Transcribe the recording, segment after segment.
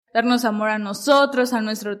darnos amor a nosotros, a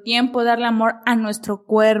nuestro tiempo, darle amor a nuestro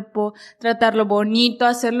cuerpo, tratarlo bonito,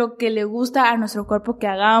 hacer lo que le gusta a nuestro cuerpo que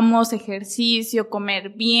hagamos, ejercicio, comer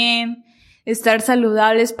bien, estar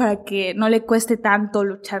saludables para que no le cueste tanto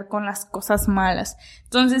luchar con las cosas malas.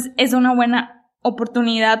 Entonces es una buena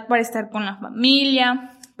oportunidad para estar con la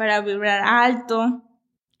familia, para vibrar alto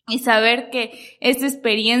y saber que esta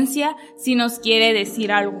experiencia sí nos quiere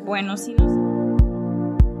decir algo bueno, sí nos...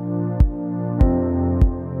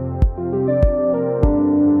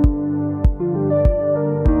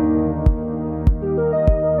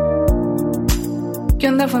 ¿Qué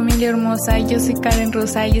onda, familia hermosa? Yo soy Karen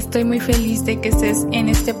Rosa y estoy muy feliz de que estés en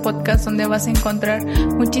este podcast donde vas a encontrar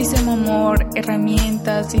muchísimo amor,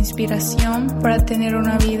 herramientas, inspiración para tener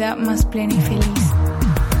una vida más plena y feliz.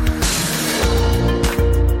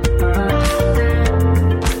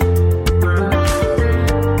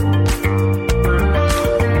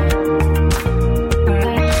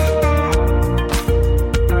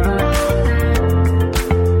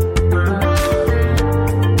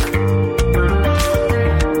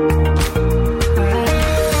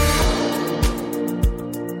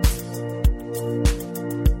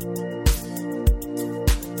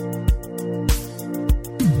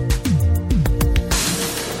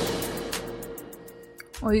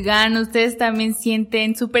 Oigan, ustedes también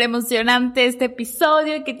sienten súper emocionante este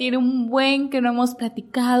episodio que tiene un buen que no hemos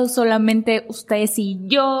platicado, solamente ustedes y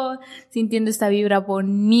yo, sintiendo esta vibra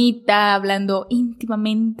bonita, hablando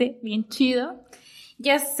íntimamente, bien chido.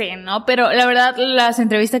 Ya sé, ¿no? Pero la verdad, las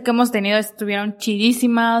entrevistas que hemos tenido estuvieron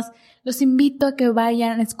chidísimas. Los invito a que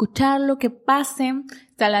vayan a escucharlo, que pasen.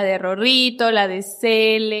 Está la de Rorrito, la de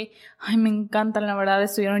Cele. Ay, me encantan, la verdad,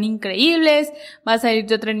 estuvieron increíbles. Va a salir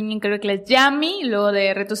de otra niña increíble que es Yami, y luego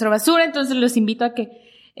de Reto Ser Basura. Entonces los invito a que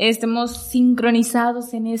estemos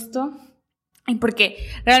sincronizados en esto. Y porque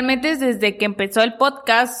realmente desde que empezó el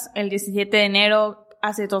podcast, el 17 de enero,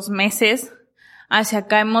 hace 2 meses, hacia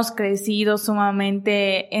acá hemos crecido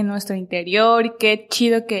sumamente en nuestro interior. Y qué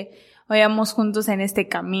chido que vayamos juntos en este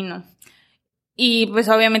camino. Y pues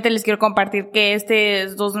obviamente les quiero compartir que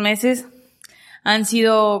estos 2 meses han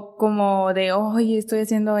sido como de, oye, estoy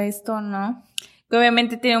haciendo esto, ¿no? Que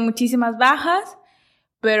obviamente tiene muchísimas bajas,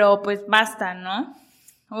 pero pues basta, ¿no?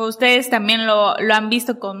 Ustedes también lo han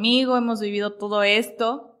visto conmigo, hemos vivido todo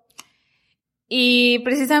esto. Y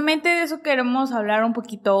precisamente de eso queremos hablar un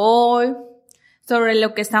poquito hoy, sobre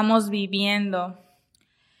lo que estamos viviendo.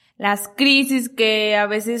 Las crisis que a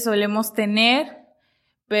veces solemos tener,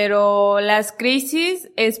 pero las crisis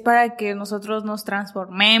es para que nosotros nos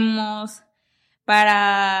transformemos,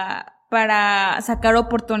 para sacar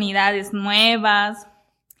oportunidades nuevas.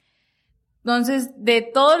 Entonces, de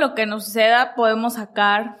todo lo que nos suceda podemos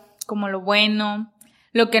sacar como lo bueno,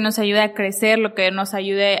 lo que nos ayude a crecer, lo que nos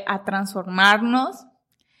ayude a transformarnos.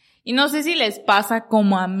 Y no sé si les pasa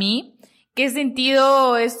como a mí, que he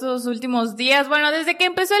sentido estos últimos días, bueno, desde que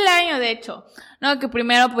empezó el año, de hecho, ¿no? Que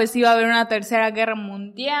primero pues iba a haber una tercera guerra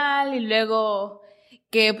mundial y luego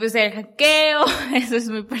que pues el hackeo, eso es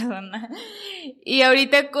muy personal. Y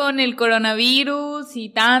ahorita con el coronavirus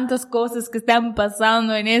y tantas cosas que están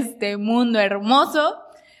pasando en este mundo hermoso,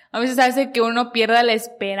 a veces hace que uno pierda la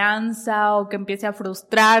esperanza o que empiece a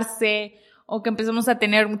frustrarse o que empecemos a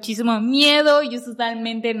tener muchísimo miedo, y es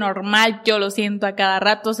totalmente normal, yo lo siento a cada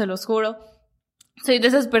rato, se los juro. Soy de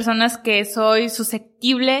esas personas que soy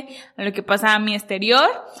susceptible a lo que pasa a mi exterior.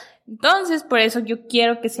 Entonces, por eso yo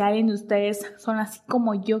quiero que si alguien de ustedes son así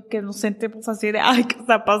como yo, que nos sentemos así de, ay, ¿qué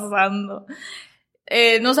está pasando?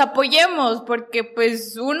 Nos apoyemos, porque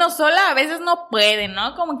pues uno sola a veces no puede,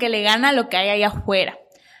 ¿no? Como que le gana lo que hay allá afuera.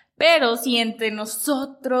 Pero si entre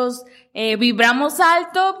nosotros vibramos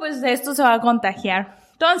alto, pues esto se va a contagiar.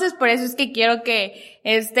 Entonces, por eso es que quiero que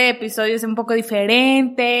este episodio sea un poco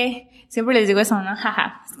diferente. Siempre les digo eso, ¿no?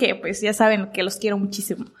 Jaja, es que pues ya saben que los quiero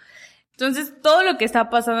muchísimo. Entonces, todo lo que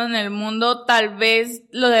está pasando en el mundo, tal vez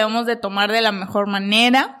lo debemos de tomar de la mejor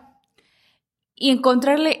manera y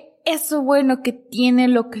encontrarle eso bueno que tiene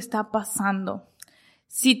lo que está pasando.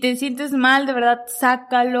 Si te sientes mal, de verdad,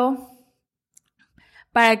 sácalo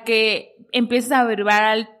para que empieces a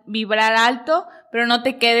vibrar alto, pero no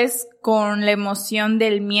te quedes con la emoción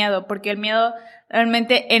del miedo, porque el miedo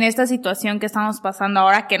realmente en esta situación que estamos pasando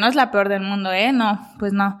ahora, que no es la peor del mundo, no,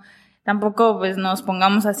 pues no, tampoco pues nos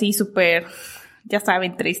pongamos así súper, ya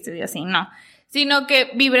saben, tristes y así, no, sino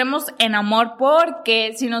que vibremos en amor,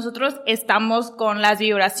 porque si nosotros estamos con las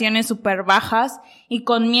vibraciones súper bajas y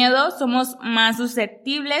con miedo, somos más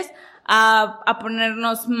susceptibles a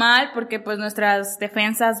ponernos mal, porque pues nuestras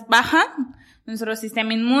defensas bajan, nuestro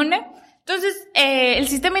sistema inmune. Entonces, el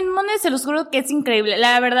sistema inmune, se los juro que es increíble.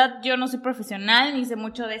 La verdad, yo no soy profesional ni sé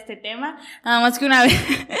mucho de este tema. Nada más que una vez,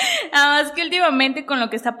 nada más que últimamente con lo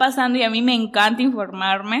que está pasando, y a mí me encanta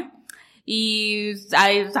informarme y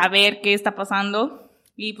saber qué está pasando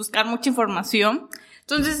y buscar mucha información.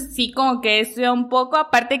 Entonces, sí, como que estudié un poco,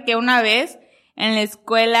 aparte que una vez en la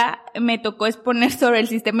escuela me tocó exponer sobre el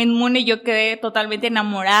sistema inmune y yo quedé totalmente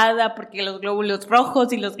enamorada porque los glóbulos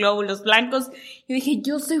rojos y los glóbulos blancos. Y dije,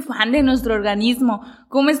 yo soy fan de nuestro organismo.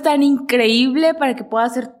 ¿Cómo es tan increíble para que pueda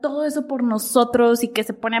hacer todo eso por nosotros y que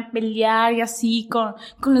se pone a pelear y así con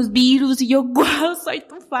los virus? Y yo, wow, soy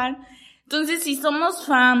tu fan. Entonces, si somos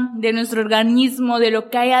fan de nuestro organismo, de lo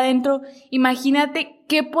que hay adentro, imagínate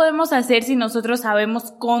qué podemos hacer si nosotros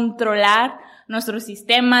sabemos controlar nuestros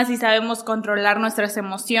sistemas y sabemos controlar nuestras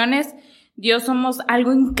emociones. Dios, somos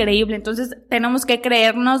algo increíble. Entonces, tenemos que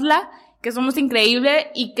creérnosla, que somos increíbles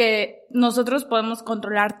y que nosotros podemos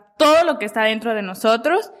controlar todo lo que está dentro de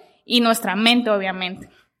nosotros y nuestra mente, obviamente.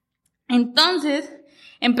 Entonces,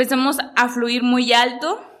 empecemos a fluir muy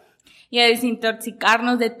alto y a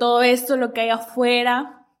desintoxicarnos de todo esto, lo que hay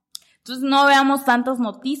afuera. Entonces no veamos tantas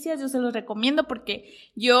noticias, yo se los recomiendo porque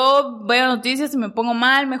yo veo noticias y me pongo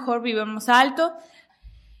mal, mejor vivamos alto.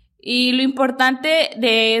 Y lo importante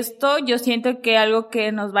de esto, yo siento que algo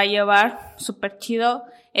que nos va a llevar súper chido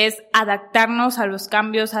es adaptarnos a los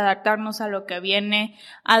cambios, adaptarnos a lo que viene,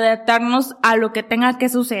 adaptarnos a lo que tenga que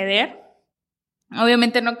suceder.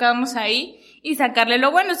 Obviamente no quedamos ahí y sacarle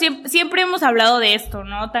lo bueno. Siempre hemos hablado de esto,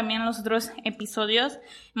 ¿no? También en los otros episodios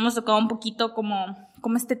hemos tocado un poquito como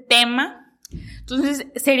este tema. Entonces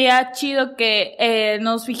sería chido que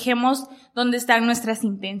nos fijemos dónde están nuestras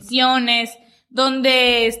intenciones,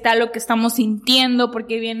 dónde está lo que estamos sintiendo, por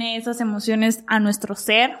qué vienen esas emociones a nuestro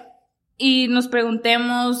ser, y nos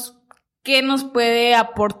preguntemos qué nos puede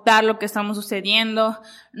aportar lo que estamos sucediendo.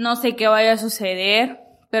 No sé qué vaya a suceder,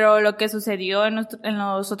 pero lo que sucedió en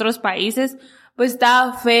los otros países, pues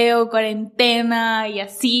estaba feo, cuarentena y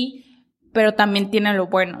así, pero también tiene lo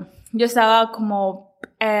bueno. Yo estaba como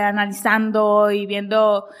analizando y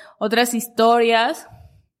viendo otras historias,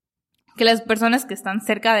 que las personas que están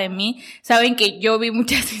cerca de mí saben que yo vi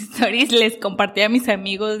muchas historias, les compartí a mis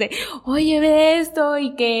amigos de, oye, ve esto,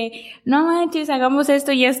 y que no manches, hagamos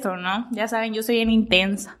esto y esto, ¿no? Ya saben, yo soy bien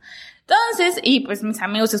intensa. Entonces, y pues mis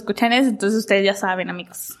amigos escuchan eso, entonces ustedes ya saben,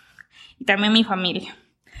 amigos. Y también mi familia.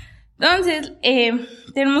 Entonces,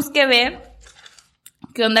 tenemos que ver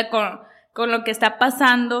qué onda con lo que está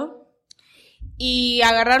pasando y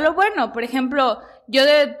agarrar lo bueno. Por ejemplo, yo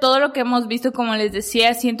de todo lo que hemos visto, como les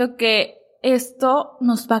decía, siento que esto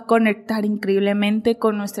nos va a conectar increíblemente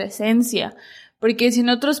con nuestra esencia. Porque si en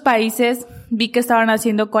otros países vi que estaban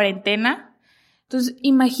haciendo cuarentena, entonces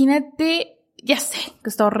imagínate, ya sé que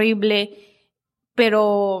está horrible,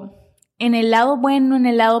 pero en el lado bueno, en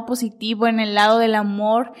el lado positivo, en el lado del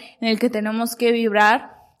amor, en el que tenemos que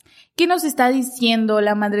vibrar. ¿Qué nos está diciendo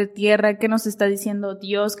la Madre Tierra? ¿Qué nos está diciendo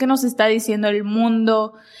Dios? ¿Qué nos está diciendo el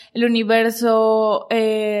mundo, el universo,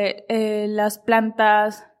 las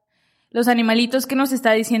plantas, los animalitos? ¿Qué nos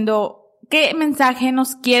está diciendo? ¿Qué mensaje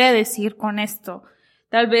nos quiere decir con esto?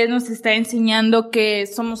 Tal vez nos está enseñando que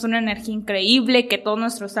somos una energía increíble, que todos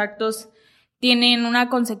nuestros actos tienen una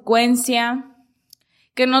consecuencia,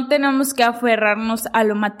 que no tenemos que aferrarnos a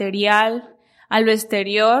lo material, a lo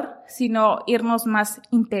exterior, sino irnos más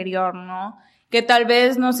interior, ¿no? Que tal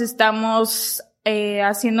vez nos estamos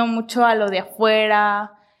haciendo mucho a lo de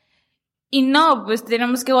afuera, y no, pues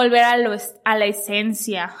tenemos que volver a la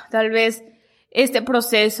esencia. Tal vez este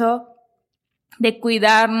proceso de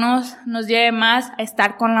cuidarnos nos lleve más a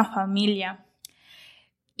estar con la familia.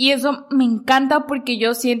 Y eso me encanta porque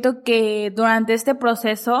yo siento que durante este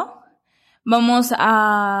proceso vamos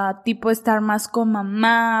a estar más con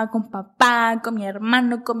mamá, con papá, con mi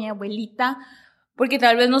hermano, con mi abuelita, porque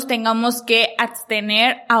tal vez nos tengamos que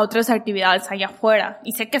abstener a otras actividades allá afuera.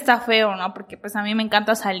 Y sé que está feo, ¿no? Porque pues a mí me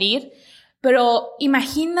encanta salir, pero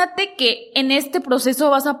imagínate que en este proceso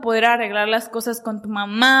vas a poder arreglar las cosas con tu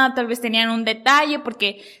mamá, tal vez tenían un detalle,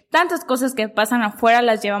 porque tantas cosas que pasan afuera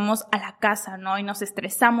las llevamos a la casa, ¿no? Y nos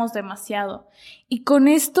estresamos demasiado. Y con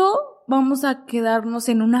esto vamos a quedarnos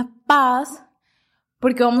en una paz,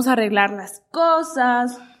 porque vamos a arreglar las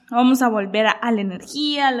cosas, vamos a volver a la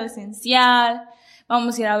energía, a lo esencial,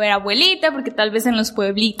 vamos a ir a ver a abuelita, porque tal vez en los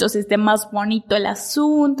pueblitos esté más bonito el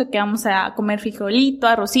asunto, que vamos a comer frijolito,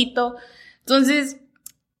 arrocito. Entonces,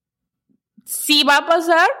 si va a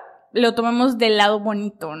pasar, lo tomemos del lado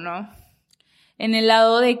bonito, ¿no? En el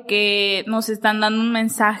lado de que nos están dando un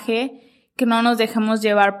mensaje, que no nos dejemos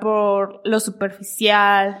llevar por lo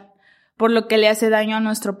superficial, por lo que le hace daño a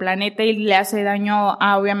nuestro planeta y le hace daño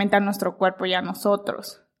obviamente a nuestro cuerpo y a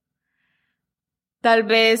nosotros. Tal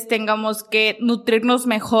vez tengamos que nutrirnos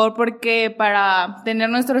mejor porque para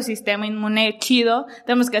tener nuestro sistema inmune chido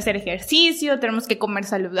tenemos que hacer ejercicio, tenemos que comer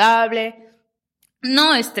saludable.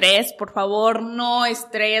 No estrés, por favor, no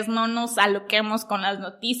estrés, no nos aloquemos con las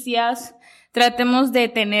noticias. Tratemos de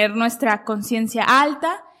tener nuestra conciencia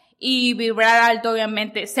alta y vibrar alto,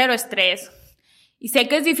 obviamente, cero estrés. Y sé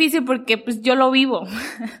que es difícil porque pues yo lo vivo.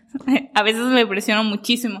 A veces me presiono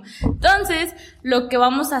muchísimo. Entonces, lo que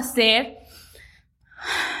vamos a hacer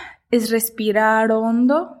es respirar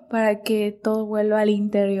hondo para que todo vuelva al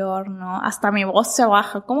interior, ¿no? Hasta mi voz se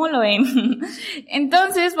baja, ¿cómo lo ven?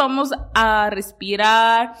 Entonces vamos a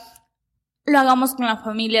respirar, lo hagamos con la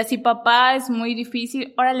familia. Si papá es muy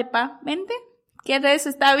difícil, órale pa, vente, ¿quieres?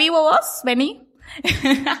 ¿Está vivo vos? Vení.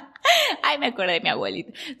 Ay, me acordé de mi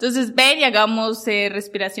abuelita. Entonces ven y hagamos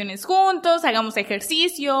respiraciones juntos, hagamos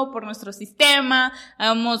ejercicio por nuestro sistema,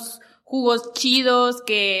 hagamos jugos chidos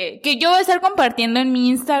que yo voy a estar compartiendo en mi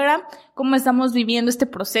Instagram cómo estamos viviendo este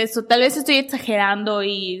proceso. Tal vez estoy exagerando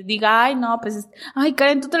y diga, ay no, pues, ay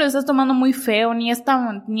Karen, tú te lo estás tomando muy feo, ni es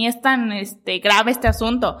tan grave este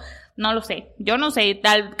asunto. No lo sé, yo no sé,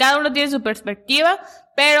 cada uno tiene su perspectiva,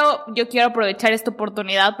 pero yo quiero aprovechar esta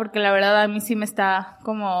oportunidad porque la verdad a mí sí me está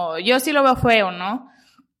como, yo sí lo veo feo, ¿no?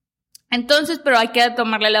 Entonces, pero hay que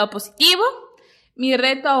tomarle el lado positivo. Mi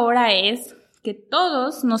reto ahora es que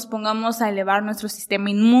todos nos pongamos a elevar nuestro sistema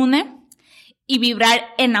inmune y vibrar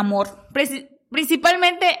en amor.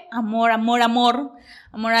 Principalmente amor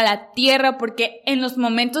a la tierra, porque en los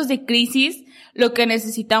momentos de crisis lo que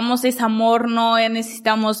necesitamos es amor, no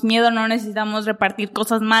necesitamos miedo, no necesitamos repartir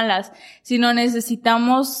cosas malas, sino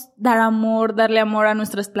necesitamos dar amor, darle amor a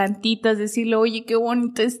nuestras plantitas, decirle, oye, qué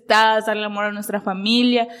bonito estás, darle amor a nuestra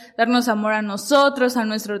familia, darnos amor a nosotros, a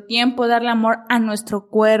nuestro tiempo, darle amor a nuestro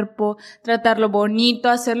cuerpo, tratarlo bonito,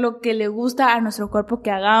 hacer lo que le gusta a nuestro cuerpo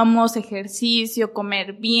que hagamos, ejercicio,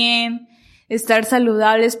 comer bien, estar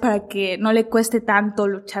saludables para que no le cueste tanto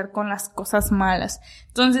luchar con las cosas malas.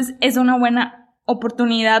 Entonces es una buena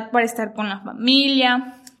oportunidad para estar con la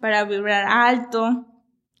familia, para vibrar alto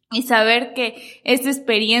y saber que esta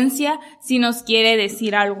experiencia sí nos quiere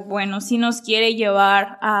decir algo bueno, sí nos quiere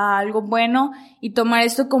llevar a algo bueno y tomar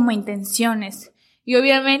esto como intenciones. Y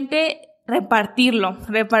obviamente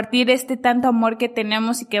repartir este tanto amor que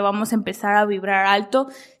tenemos y que vamos a empezar a vibrar alto.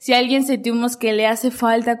 Si a alguien sentimos que le hace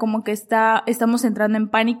falta, como que estamos entrando en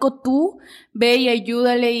pánico, tú ve y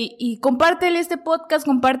ayúdale y compártele este podcast,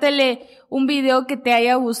 compártele un video que te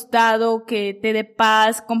haya gustado, que te dé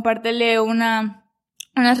paz, compártele unas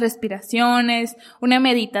respiraciones, una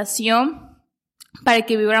meditación para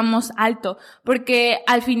que vibramos alto, porque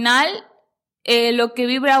al final lo que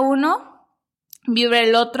vibra uno vibra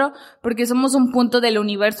el otro, porque somos un punto del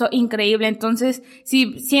universo increíble. Entonces,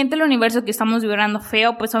 si siente el universo que estamos vibrando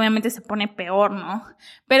feo, pues obviamente se pone peor, ¿no?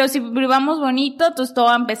 Pero si vibramos bonito, entonces todo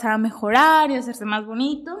va a empezar a mejorar y a hacerse más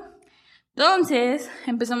bonito. Entonces,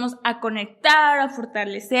 empezamos a conectar, a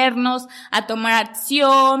fortalecernos, a tomar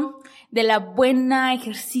acción de la buena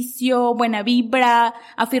ejercicio, buena vibra,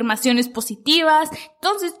 afirmaciones positivas.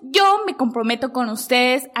 Entonces, yo me comprometo con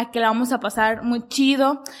ustedes a que la vamos a pasar muy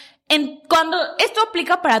chido. Cuando esto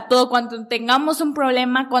aplica para todo, cuando tengamos un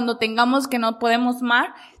problema, cuando tengamos que no podemos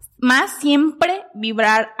más siempre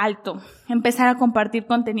vibrar alto. Empezar a compartir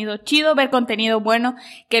contenido chido, ver contenido bueno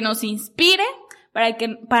que nos inspire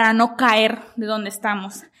para no caer de donde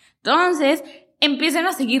estamos. Entonces, empiecen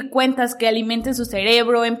a seguir cuentas que alimenten su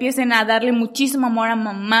cerebro, empiecen a darle muchísimo amor a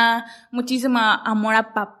mamá, muchísimo amor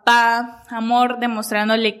a papá, amor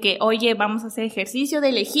demostrándole que, oye, vamos a hacer ejercicio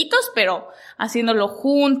de lejitos, pero haciéndolo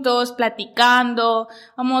juntos, platicando,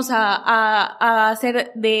 vamos a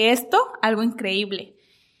hacer de esto algo increíble.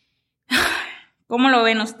 ¿Cómo lo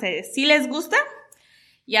ven ustedes? ¿Sí les gusta?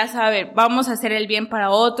 Ya saben, vamos a hacer el bien para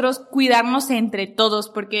otros, cuidarnos entre todos,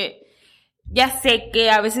 porque ya sé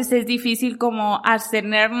que a veces es difícil como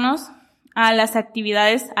abstenernos a las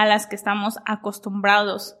actividades a las que estamos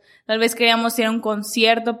acostumbrados. Tal vez queríamos ir a un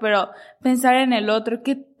concierto, pero pensar en el otro,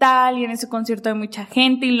 ¿qué tal? Y en ese concierto hay mucha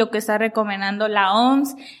gente y lo que está recomendando la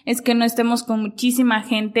OMS es que no estemos con muchísima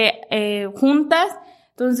gente juntas.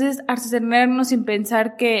 Entonces, abstenernos sin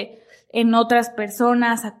pensar que en otras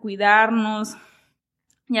personas, a cuidarnos.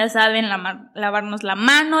 Ya saben, lavarnos la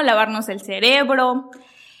mano, lavarnos el cerebro.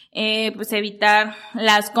 Pues evitar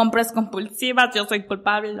las compras compulsivas. Yo soy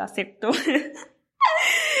culpable, lo acepto.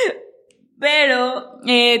 Pero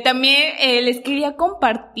también les quería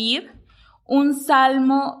compartir un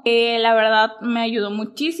salmo que la verdad me ayudó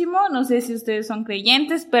muchísimo. No sé si ustedes son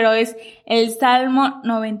creyentes, pero es el Salmo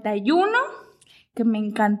 91, que me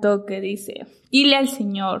encantó, que dice: dile al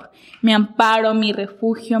Señor, mi amparo, mi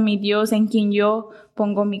refugio, mi Dios, en quien yo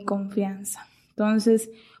pongo mi confianza. Entonces,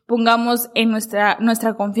 pongamos en nuestra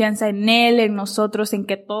confianza en Él, en nosotros, en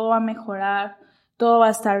que todo va a mejorar, todo va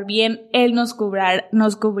a estar bien. Él nos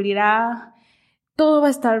cubrirá, todo va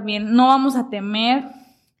a estar bien, no vamos a temer.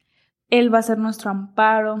 Él va a ser nuestro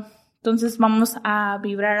amparo. Entonces vamos a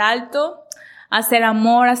vibrar alto, a hacer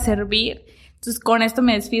amor, a servir. Entonces con esto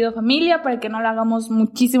me despido, familia, para que no lo hagamos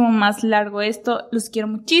muchísimo más largo esto. Los quiero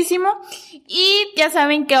muchísimo. Y ya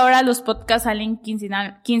saben que ahora los podcasts salen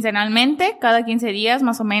quincenalmente, cada 15 días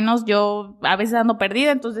más o menos. Yo a veces ando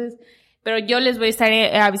perdida, entonces, pero yo les voy a estar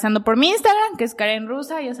avisando por mi Instagram, que es Karen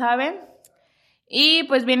Rusa, ya saben. Y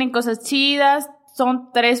pues vienen cosas chidas. Son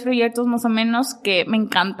 3 proyectos más o menos que me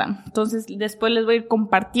encantan. Entonces después les voy a ir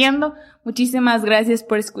compartiendo. Muchísimas gracias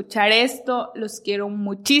por escuchar esto. Los quiero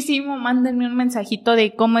muchísimo. Mándenme un mensajito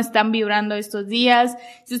de cómo están vibrando estos días.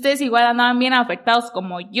 Si ustedes igual andaban bien afectados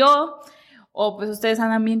como yo, o pues ustedes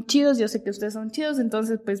andan bien chidos. Yo sé que ustedes son chidos.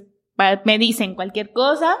 Entonces pues me dicen cualquier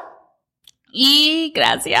cosa. Y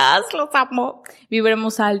gracias, los amo.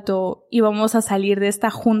 Vibremos alto y vamos a salir de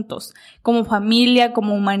esta juntos. Como familia,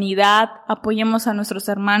 como humanidad, apoyemos a nuestros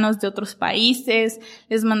hermanos de otros países.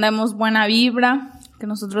 Les mandamos buena vibra, que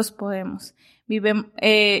nosotros podemos.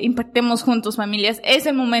 Impactemos juntos, familias. Es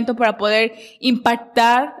el momento para poder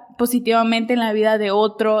impactar positivamente en la vida de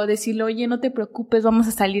otro. Decirle, oye, no te preocupes, vamos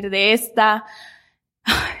a salir de esta.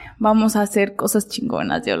 Vamos a hacer cosas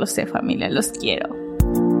chingonas. Yo lo sé, familia, los quiero.